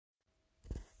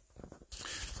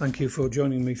Thank you for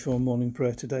joining me for morning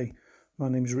prayer today. My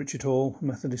name is Richard Hall,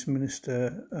 Methodist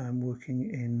minister. I'm working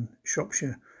in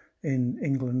Shropshire in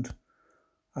England.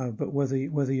 But whether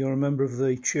you're a member of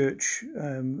the church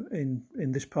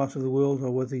in this part of the world, or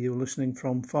whether you're listening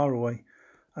from far away,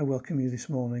 I welcome you this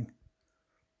morning.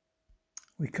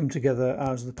 We come together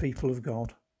as the people of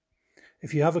God.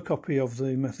 If you have a copy of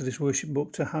the Methodist Worship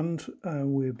Book to hand,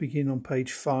 we begin on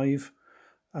page 5.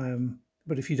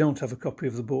 But if you don't have a copy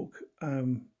of the book,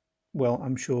 well,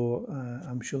 I'm sure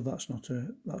that's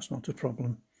not a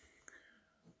problem.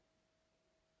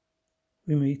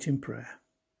 We meet in prayer.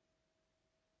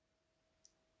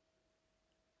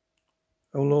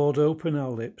 O Lord, open our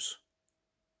lips,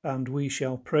 and we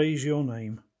shall praise your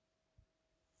name.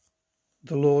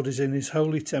 The Lord is in his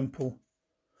holy temple.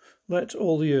 Let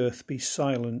all the earth be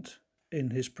silent in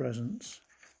his presence.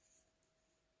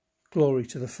 Glory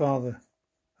to the Father,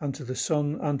 and to the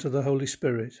Son, and to the Holy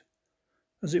Spirit,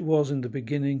 as it was in the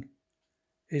beginning,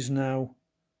 is now,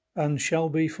 and shall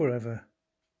be forever.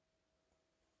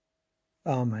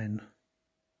 Amen.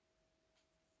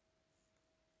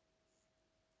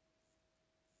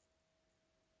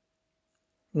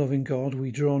 Loving God, we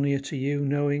draw near to you,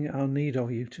 knowing our need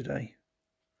of you today.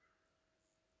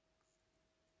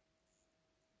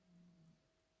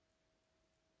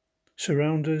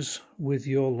 Surround us with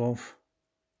your love.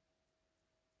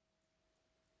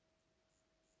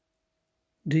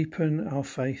 Deepen our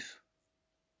faith.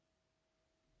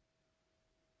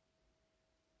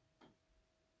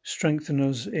 Strengthen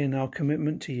us in our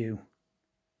commitment to you.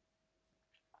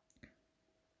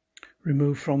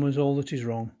 Remove from us all that is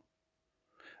wrong,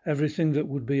 everything that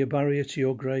would be a barrier to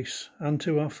your grace and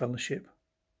to our fellowship,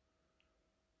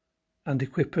 and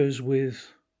equip us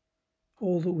with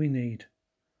all that we need,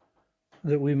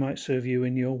 that we might serve you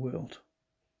in your world.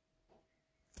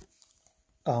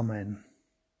 Amen.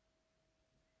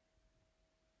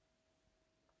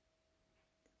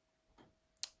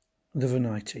 The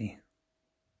Venite.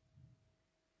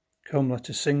 Come, let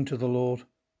us sing to the Lord,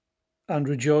 and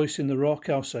rejoice in the rock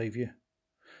our Saviour.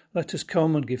 Let us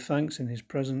come and give thanks in his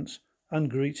presence,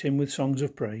 and greet him with songs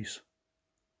of praise.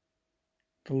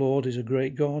 The Lord is a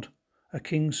great God, a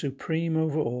King supreme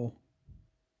over all.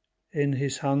 In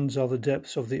his hands are the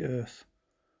depths of the earth,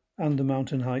 and the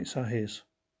mountain heights are his.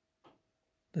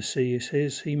 The sea is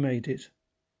his, he made it,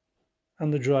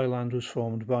 and the dry land was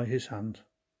formed by his hand.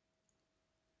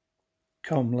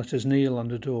 Come, let us kneel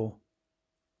and adore.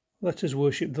 Let us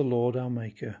worship the Lord our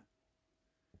Maker.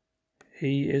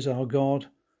 He is our God,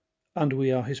 and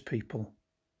we are his people,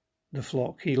 the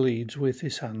flock he leads with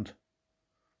his hand.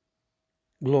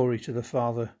 Glory to the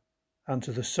Father, and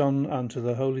to the Son, and to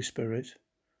the Holy Spirit,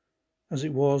 as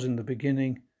it was in the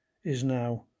beginning, is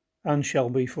now, and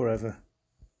shall be forever.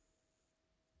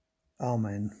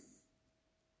 Amen.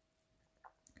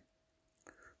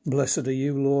 Blessed are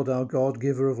you, Lord our God,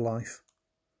 giver of life,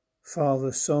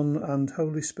 Father, Son, and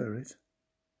Holy Spirit.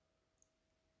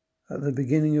 At the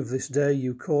beginning of this day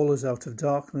you call us out of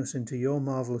darkness into your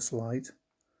marvellous light.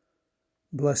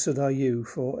 Blessed are you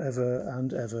for ever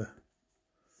and ever.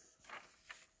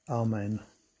 Amen.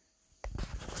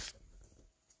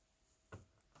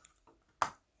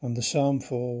 And the psalm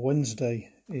for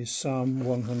Wednesday is Psalm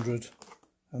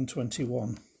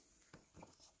 121.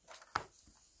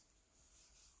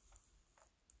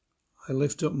 I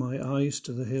lift up my eyes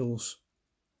to the hills,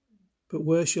 but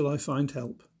where shall I find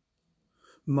help?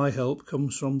 My help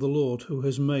comes from the Lord, who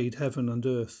has made heaven and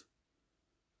earth.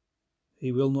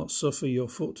 He will not suffer your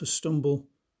foot to stumble,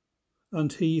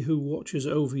 and he who watches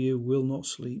over you will not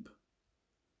sleep.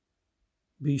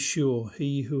 Be sure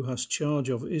he who has charge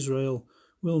of Israel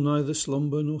will neither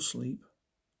slumber nor sleep.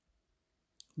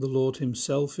 The Lord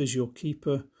himself is your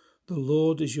keeper, the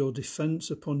Lord is your defence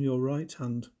upon your right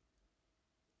hand.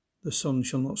 The sun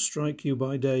shall not strike you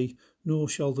by day, nor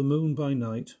shall the moon by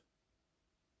night.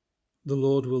 The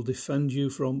Lord will defend you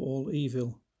from all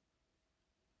evil.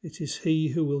 It is he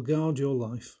who will guard your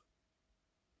life.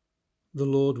 The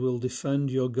Lord will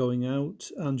defend your going out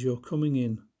and your coming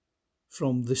in,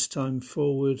 from this time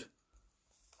forward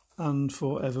and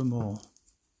for evermore.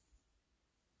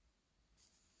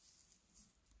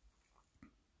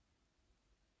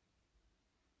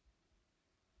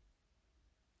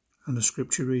 And a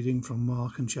scripture reading from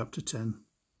Mark and chapter 10.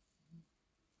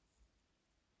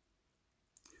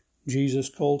 Jesus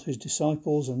called his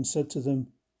disciples and said to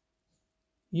them,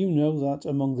 You know that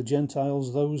among the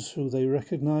Gentiles those who they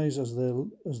recognize as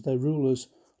their rulers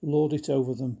lord it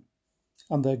over them,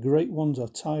 and their great ones are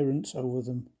tyrants over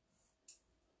them.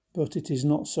 But it is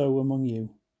not so among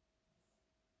you.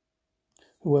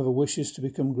 Whoever wishes to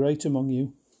become great among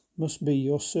you must be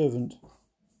your servant,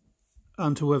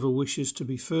 and whoever wishes to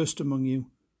be first among you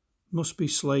must be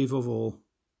slave of all.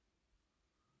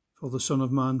 For the Son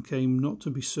of Man came not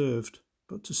to be served,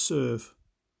 but to serve,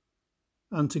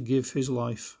 and to give his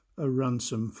life a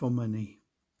ransom for many.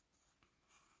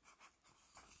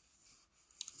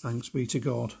 Thanks be to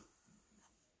God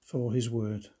for his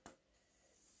word.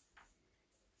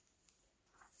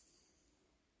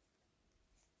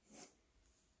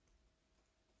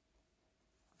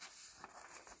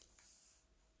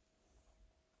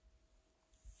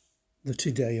 The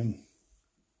Te Deum.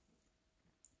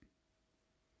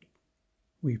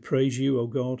 We praise you, O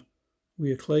God.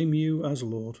 We acclaim you as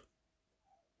Lord.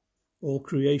 All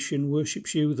creation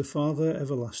worships you, the Father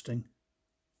everlasting.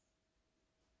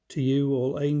 To you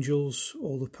all angels,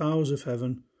 all the powers of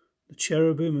heaven, the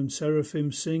cherubim and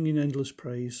seraphim sing in endless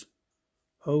praise.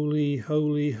 Holy,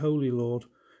 holy, holy Lord,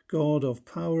 God of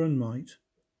power and might.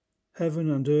 Heaven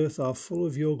and earth are full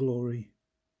of your glory.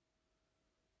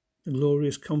 The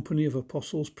glorious company of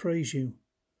apostles praise you.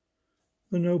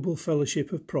 The noble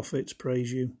fellowship of prophets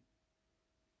praise you.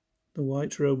 The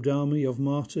white-robed army of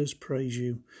martyrs praise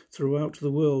you. Throughout the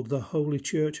world the Holy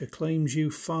Church acclaims you,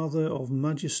 Father of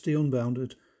majesty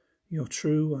unbounded, your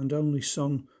true and only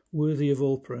Son, worthy of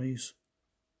all praise.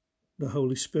 The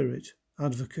Holy Spirit,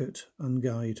 advocate and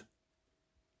guide.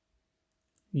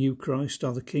 You, Christ,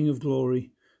 are the King of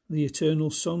glory, the eternal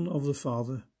Son of the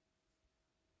Father.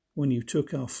 When you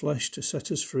took our flesh to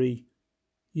set us free,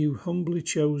 you humbly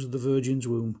chose the Virgin's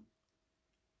womb.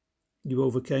 You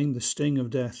overcame the sting of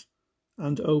death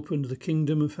and opened the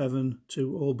kingdom of heaven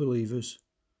to all believers.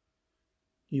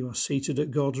 You are seated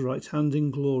at God's right hand in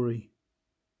glory.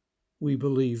 We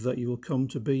believe that you will come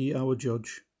to be our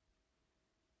judge.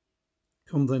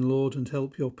 Come then, Lord, and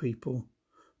help your people,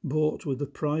 bought with the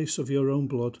price of your own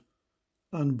blood,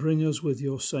 and bring us with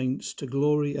your saints to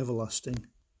glory everlasting.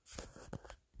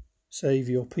 Save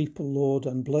your people, Lord,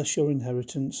 and bless your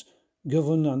inheritance.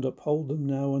 Govern and uphold them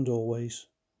now and always.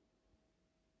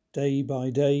 Day by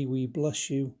day we bless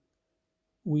you.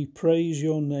 We praise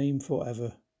your name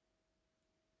forever.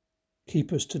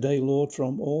 Keep us today, Lord,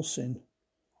 from all sin.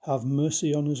 Have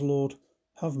mercy on us, Lord,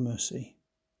 have mercy.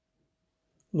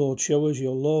 Lord, show us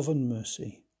your love and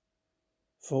mercy,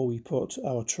 for we put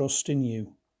our trust in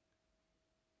you.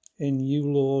 In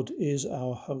you, Lord, is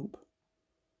our hope.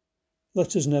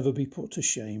 Let us never be put to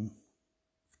shame.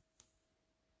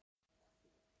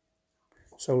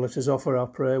 So let us offer our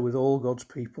prayer with all God's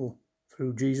people,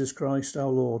 through Jesus Christ our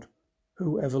Lord,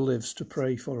 who ever lives to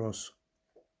pray for us.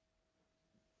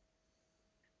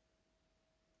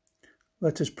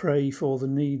 Let us pray for the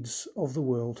needs of the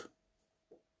world.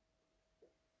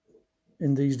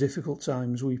 In these difficult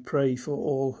times, we pray for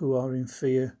all who are in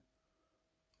fear,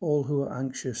 all who are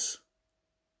anxious,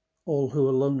 all who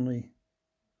are lonely,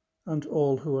 and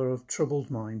all who are of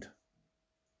troubled mind.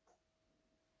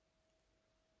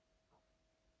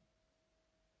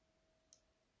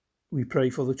 We pray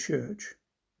for the Church,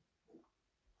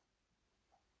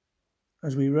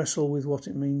 as we wrestle with what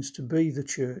it means to be the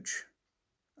Church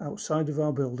outside of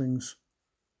our buildings.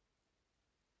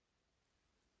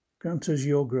 Grant us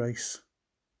your grace,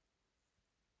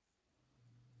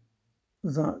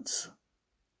 that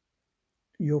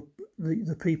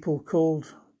the people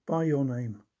called by your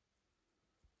name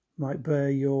might bear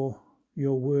your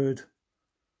word,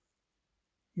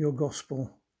 your gospel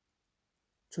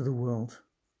to the world.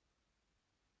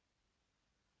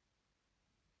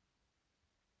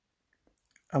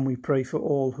 And we pray for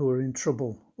all who are in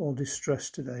trouble or distress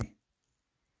today.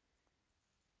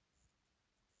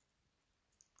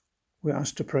 We're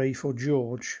asked to pray for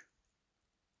George,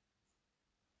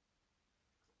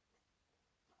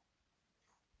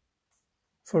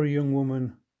 for a young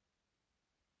woman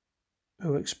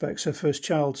who expects her first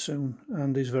child soon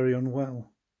and is very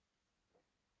unwell.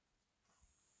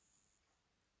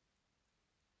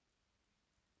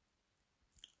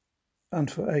 And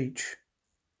for H,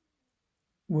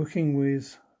 working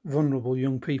with vulnerable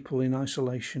young people in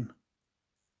isolation.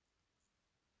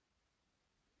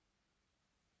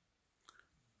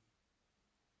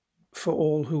 For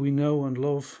all who we know and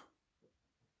love,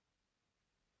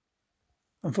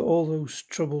 and for all those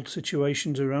troubled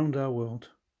situations around our world,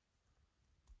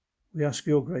 we ask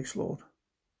your grace, Lord.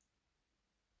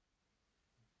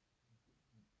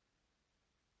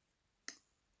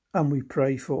 And we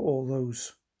pray for all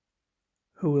those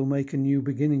who will make a new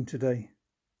beginning today,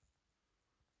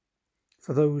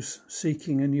 for those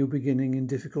seeking a new beginning in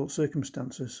difficult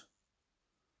circumstances,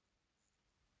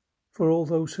 for all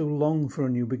those who long for a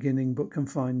new beginning but can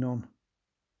find none.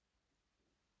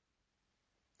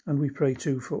 And we pray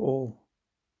too for all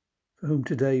for whom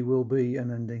today will be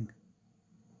an ending.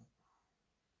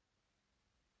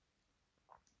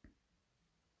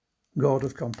 God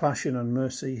of compassion and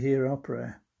mercy, hear our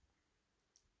prayer.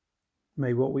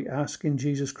 May what we ask in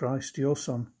Jesus Christ, your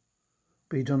Son,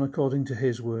 be done according to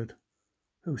his word,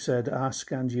 who said,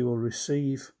 Ask and you will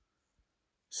receive,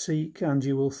 seek and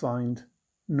you will find,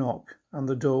 knock and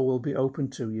the door will be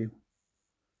opened to you.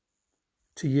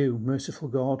 To you, merciful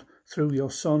God, through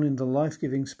your Son in the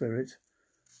life-giving Spirit,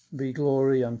 be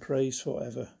glory and praise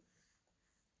forever.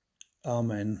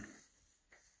 Amen.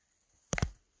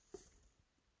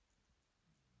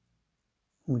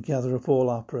 We gather up all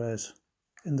our prayers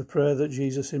in the prayer that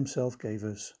Jesus himself gave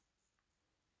us.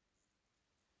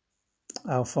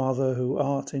 Our Father, who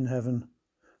art in heaven,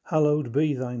 hallowed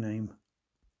be thy name.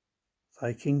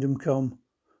 Thy kingdom come,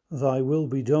 thy will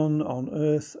be done on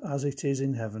earth as it is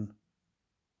in heaven.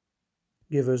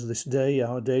 Give us this day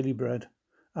our daily bread,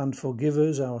 and forgive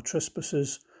us our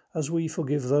trespasses as we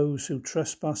forgive those who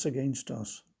trespass against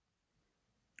us.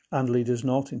 And lead us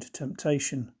not into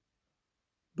temptation,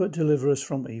 but deliver us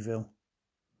from evil.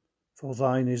 For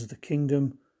thine is the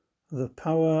kingdom, the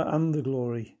power and the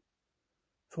glory,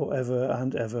 for ever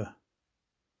and ever.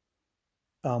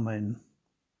 Amen.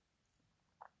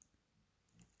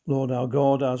 Lord our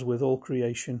God, as with all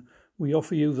creation, we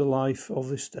offer you the life of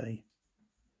this day.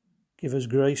 Give us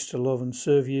grace to love and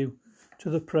serve you, to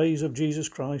the praise of Jesus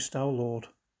Christ our Lord.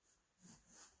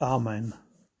 Amen.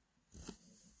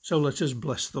 So let us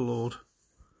bless the Lord.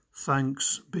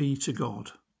 Thanks be to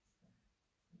God.